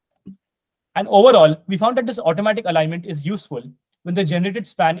 And overall, we found that this automatic alignment is useful when the generated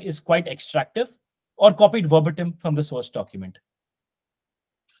span is quite extractive or copied verbatim from the source document.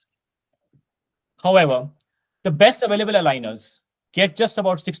 However, the best available aligners get just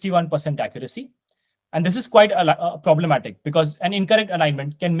about 61% accuracy. And this is quite problematic because an incorrect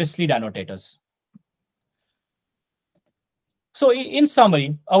alignment can mislead annotators. So in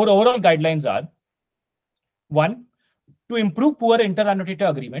summary, our overall guidelines are: 1, to improve poor inter-annotator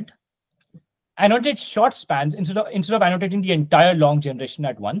agreement, annotate short spans instead of annotating the entire long generation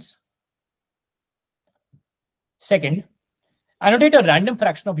at once. 2nd, annotate a random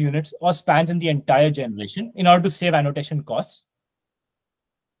fraction of units or spans in the entire generation in order to save annotation costs.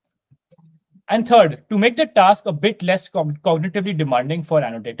 And 3rd, to make the task a bit less cognitively demanding for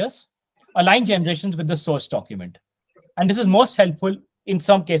annotators, align generations with the source document. And this is most helpful in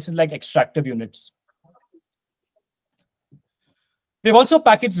some cases like extractive units. We've also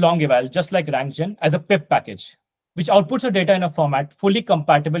packaged LongEval, just like RankGen, as a pip package, which outputs the data in a format fully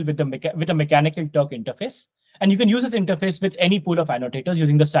compatible with the mechanical Turk interface. And you can use this interface with any pool of annotators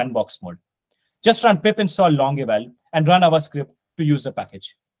using the sandbox mode. Just run pip install LongEval and run our script to use the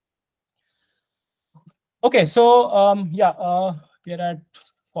package. Okay, so we're at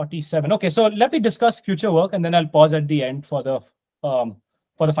 47. Okay, so let me discuss future work, and then I'll pause at the end for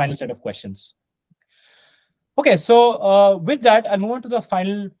the final set of questions. Okay, so with that, I'll move on to the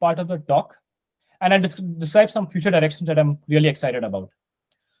final part of the talk, and I'll describe some future directions that I'm really excited about.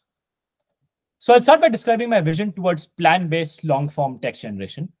 So I'll start by describing my vision towards plan-based long-form text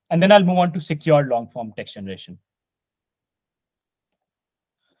generation, and then I'll move on to secure long-form text generation.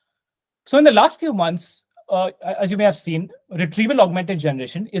 So in the last few months, as you may have seen, retrieval-augmented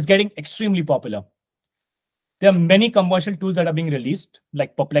generation is getting extremely popular. There are many commercial tools that are being released,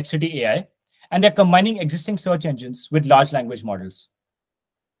 like Perplexity AI, and they're combining existing search engines with large language models.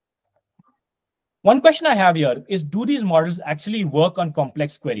 One question I have here is, do these models actually work on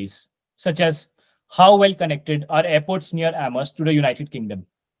complex queries, such as how well connected are airports near Amherst to the United Kingdom?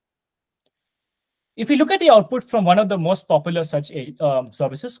 If we look at the output from one of the most popular such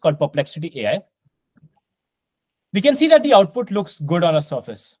services called Perplexity AI, we can see that the output looks good on a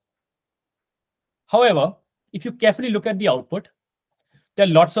surface. However, if you carefully look at the output, there are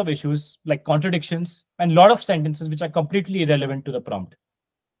lots of issues like contradictions and a lot of sentences which are completely irrelevant to the prompt.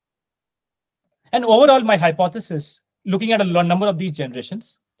 And overall, my hypothesis, looking at a number of these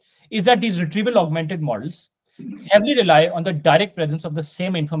generations, is that these retrieval-augmented models heavily rely on the direct presence of the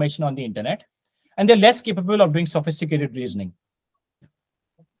same information on the internet, and they're less capable of doing sophisticated reasoning.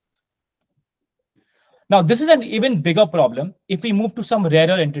 Now, this is an even bigger problem if we move to some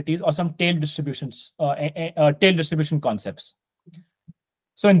rarer entities or some tail distribution concepts.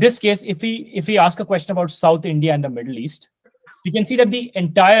 So in this case, if we ask a question about South India and the Middle East, we can see that the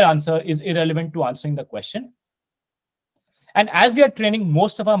entire answer is irrelevant to answering the question. And as we are training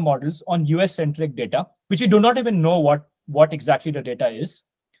most of our models on US-centric data, which we do not even know what exactly the data is,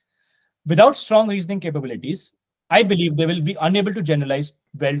 without strong reasoning capabilities, I believe they will be unable to generalize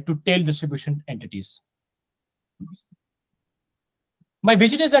well to tail distribution entities. My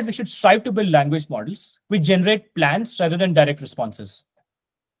vision is that we should strive to build language models which generate plans rather than direct responses.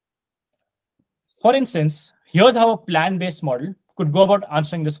 For instance, here's how a plan-based model could go about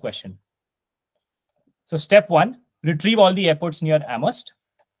answering this question. So step 1, retrieve all the airports near Amherst.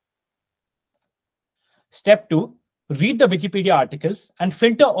 Step 2, read the Wikipedia articles and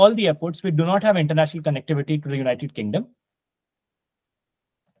filter all the airports which do not have international connectivity to the United Kingdom.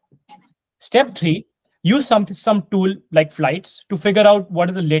 Step 3, use some tool like flights to figure out what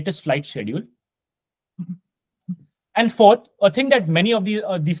is the latest flight schedule. And fourth, a thing that many of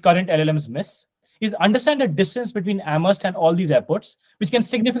these current LLMs miss is understand the distance between Amherst and all these airports, which can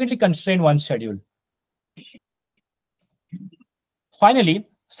significantly constrain one's schedule. Finally,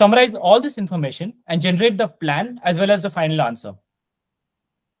 summarize all this information and generate the plan as well as the final answer.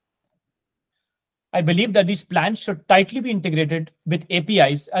 I believe that these plans should tightly be integrated with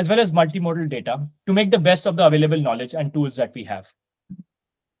APIs as well as multimodal data to make the best of the available knowledge and tools that we have.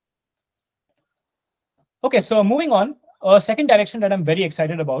 Okay, so moving on, a second direction that I'm very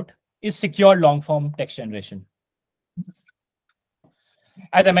excited about is secure long-form text generation.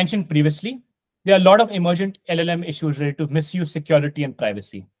 As I mentioned previously, there are a lot of emergent LLM issues related to misuse, security, and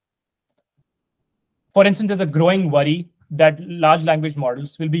privacy. For instance, there's a growing worry that large language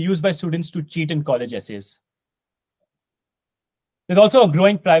models will be used by students to cheat in college essays. There's also a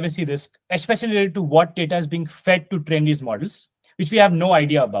growing privacy risk, especially related to what data is being fed to train these models, which we have no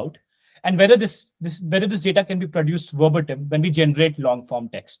idea about, and whether this data can be produced verbatim when we generate long-form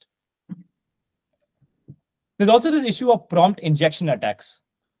text. There's also this issue of prompt injection attacks,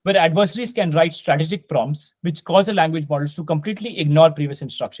 where adversaries can write strategic prompts which cause the language models to completely ignore previous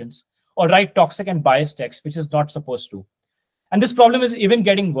instructions or write toxic and biased text, which is not supposed to. And this problem is even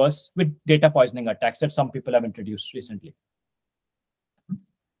getting worse with data poisoning attacks that some people have introduced recently.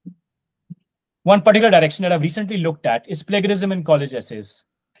 One particular direction that I've recently looked at is plagiarism in college essays,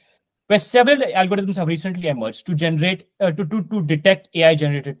 where several algorithms have recently emerged to generate to detect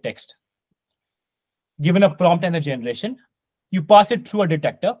AI-generated text. Given a prompt and a generation, you pass it through a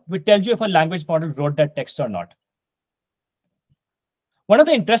detector, which tells you if a language model wrote that text or not. One of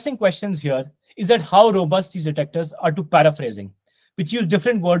the interesting questions here is that how robust these detectors are to paraphrasing, which use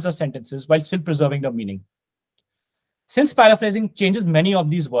different words or sentences while still preserving the meaning. Since paraphrasing changes many of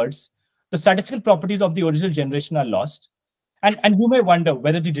these words, the statistical properties of the original generation are lost, and you may wonder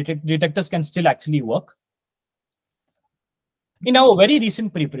whether the detectors can still actually work. In our very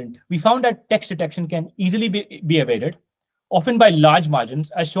recent preprint, we found that text detection can easily be evaded, often by large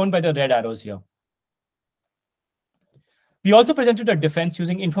margins, as shown by the red arrows here. We also presented a defense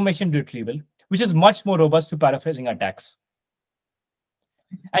using information retrieval, which is much more robust to paraphrasing attacks.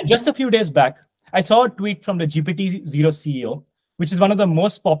 And just a few days back, I saw a tweet from the GPT-0 CEO, which is one of the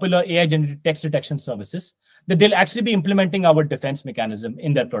most popular AI-generated text detection services, that they'll actually be implementing our defense mechanism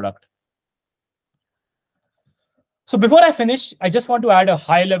in their product. So before I finish, I just want to add a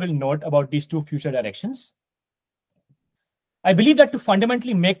high-level note about these two future directions. I believe that to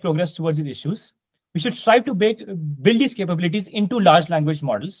fundamentally make progress towards these issues, we should strive to build these capabilities into large language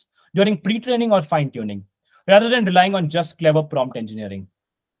models during pre-training or fine-tuning, rather than relying on just clever prompt engineering.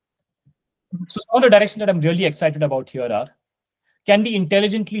 So some of the directions that I'm really excited about here are, can we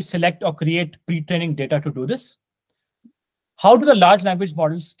intelligently select or create pre-training data to do this? How do the large language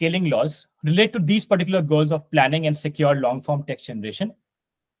model scaling laws relate to these particular goals of planning and secure long-form text generation?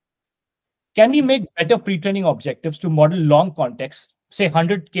 Can we make better pre-training objectives to model long context, say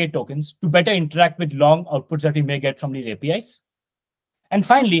 100K tokens, to better interact with long outputs that we may get from these APIs? And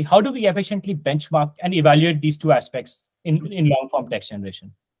finally, how do we efficiently benchmark and evaluate these two aspects in long-form text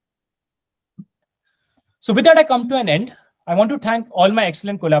generation? So with that, I come to an end. I want to thank all my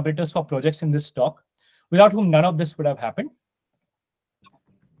excellent collaborators for projects in this talk, without whom none of this would have happened.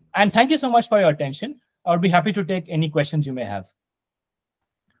 And thank you so much for your attention. I would be happy to take any questions you may have.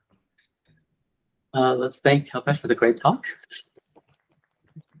 Let's thank Kalpesh for the great talk.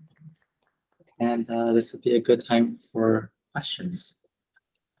 And this would be a good time for questions.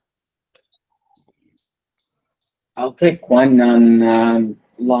 I'll take one on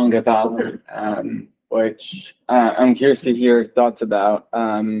LongEval, which I'm curious to hear your thoughts about.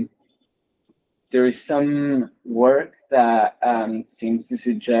 There is some work that seems to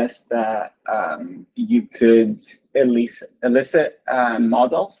suggest that you could elicit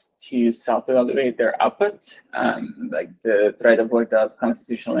models to self-evaluate their output, like the thread of work that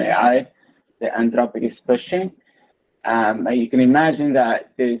constitutional AI, the Anthropic is pushing. You can imagine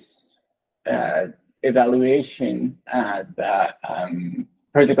that this evaluation, that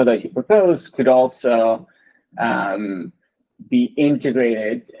protocol that you propose, could also be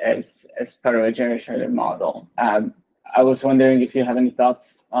integrated as part of a generative model. I was wondering if you have any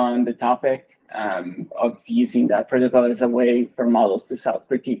thoughts on the topic of using that protocol as a way for models to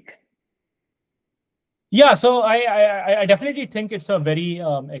self-critique. Yeah, so I definitely think it's a very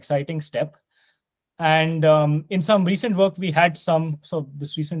exciting step. And in some recent work, we had some, so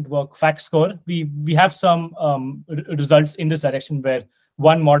this recent work, FactScore, we have some results in this direction where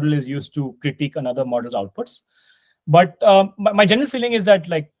one model is used to critique another model's outputs. But my general feeling is that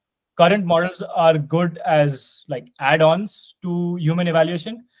like current models are good as like add-ons to human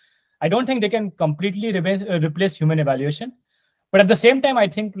evaluation. I don't think they can completely replace human evaluation. But at the same time, I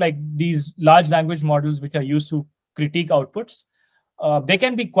think like these large language models which are used to critique outputs, they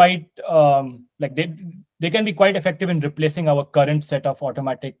can be quite they can be quite effective in replacing our current set of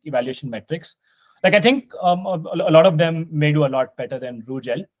automatic evaluation metrics. Like I think a lot of them may do a lot better than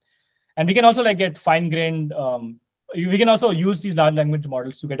RankGen, and we can also like get fine-grained. We can also use these large language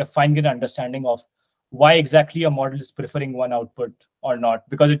models to get a fine-grained understanding of why exactly a model is preferring one output or not,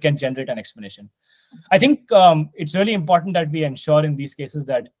 because it can generate an explanation. I think it's really important that we ensure in these cases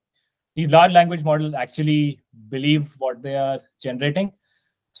that the large language models actually believe what they are generating.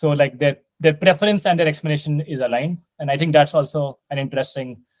 So like their preference and their explanation is aligned. And I think that's also an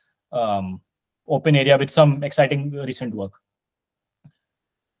interesting open area with some exciting recent work.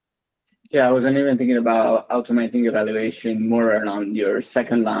 Yeah, I wasn't even thinking about automating evaluation, more around your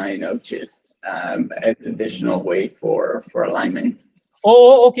second line of just an additional way for alignment.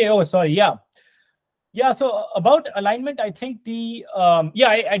 Oh, okay. Oh, sorry. Yeah. Yeah, so about alignment, I think the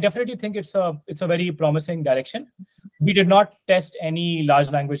I definitely think it's a very promising direction. We did not test any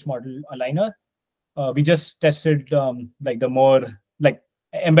large language model aligner. We just tested like the more like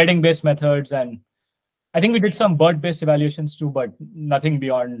embedding based methods, and I think we did some BERT based evaluations too, but nothing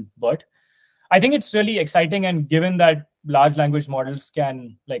beyond BERT. I think it's really exciting, and given that large language models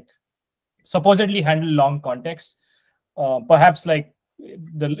can like supposedly handle long context, perhaps like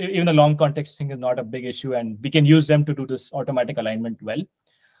even the long context thing is not a big issue, and we can use them to do this automatic alignment well.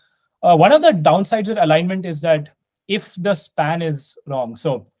 One of the downsides of alignment is that if the span is wrong,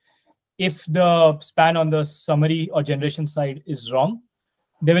 so if the span on the summary or generation side is wrong,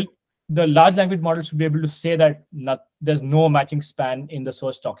 the large language model should be able to say that there's no matching span in the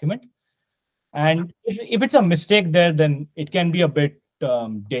source document. And if it's a mistake there, then it can be a bit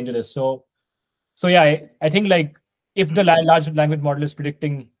dangerous. So yeah, I think like if the large language model is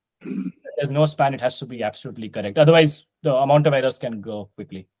predicting there's no span, it has to be absolutely correct. Otherwise, the amount of errors can go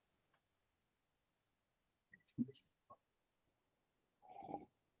quickly.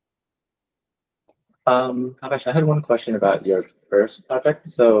 Akash, I had one question about your first project.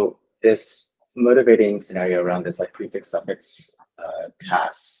 So this motivating scenario around this like prefix suffix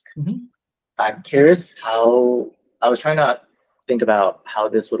task. I'm curious how I was trying to think about how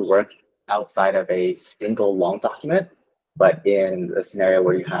this would work outside of a single long document, but in the scenario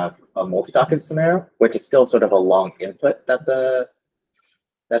where you have a multi-document scenario, which is still sort of a long input that the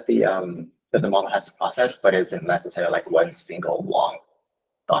model has to process, but isn't necessarily like one single long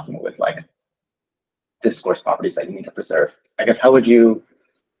document with like discourse properties that you need to preserve. I guess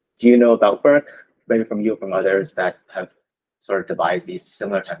do you know about work, maybe from you or from others, that have sort of devised these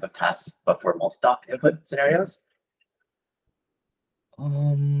similar type of tasks, but for multi-doc input scenarios?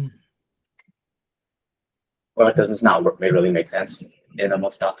 Or does this not really make sense in a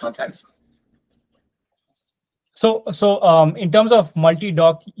multi-doc context? So in terms of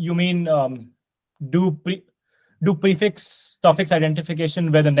multi-doc, you mean do prefix suffix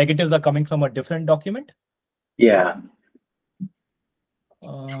identification where the negatives are coming from a different document? Yeah.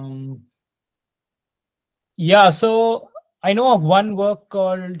 Yeah, so I know of one work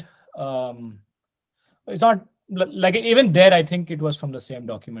called, it's not like, even there, I think it was from the same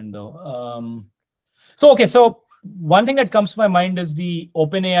document though. So one thing that comes to my mind is the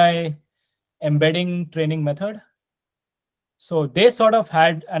OpenAI embedding training method. So they sort of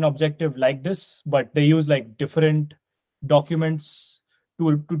had an objective like this, but they use like different documents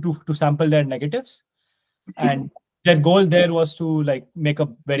to sample their negatives. And their goal there was to like make a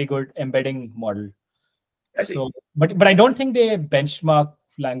very good embedding model. So, but I don't think they benchmark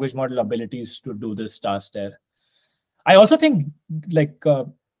language model abilities to do this task there. I also think like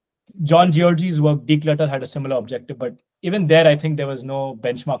John Giorgi's work, Declutter, had a similar objective, but even there, I think there was no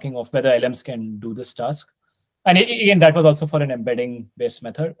benchmarking of whether LMs can do this task. And again, that was also for an embedding-based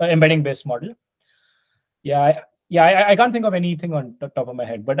method, embedding-based model. I can't think of anything on the top of my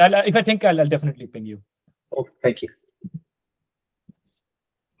head, but if I think, I'll definitely ping you. Oh, thank you.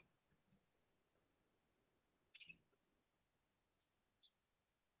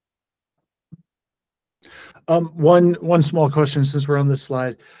 One small question since we're on this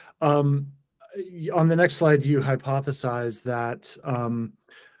slide. On the next slide, you hypothesize that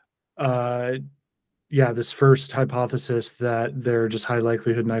this first hypothesis that they're just high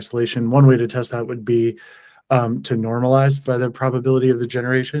likelihood in isolation. One way to test that would be to normalize by the probability of the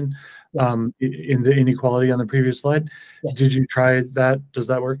generation. Yes. In the inequality on the previous slide. Yes. Did you try that? Does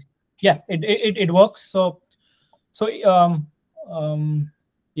that work? Yeah, it works. So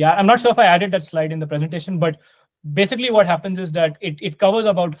yeah, I'm not sure if I added that slide in the presentation, but basically what happens is that it covers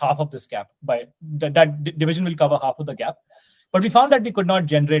about half of this gap. By that division will cover half of the gap. But we found that we could not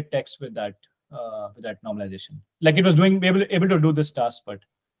generate text with that normalization. Like it was able to do this task, but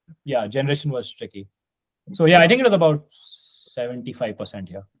yeah, generation was tricky. So yeah, I think it was about 75%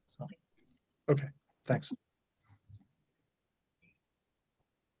 here. So okay, thanks.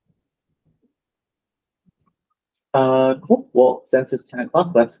 Cool. Well, since it's 10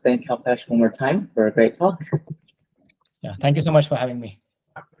 o'clock, let's thank Kalpesh one more time for a great talk. Yeah, thank you so much for having me.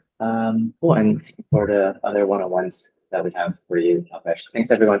 Cool, and for the other one-on-ones that we have for you, Kalpesh.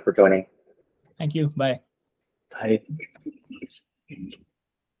 Thanks everyone for joining. Thank you. Bye. Bye.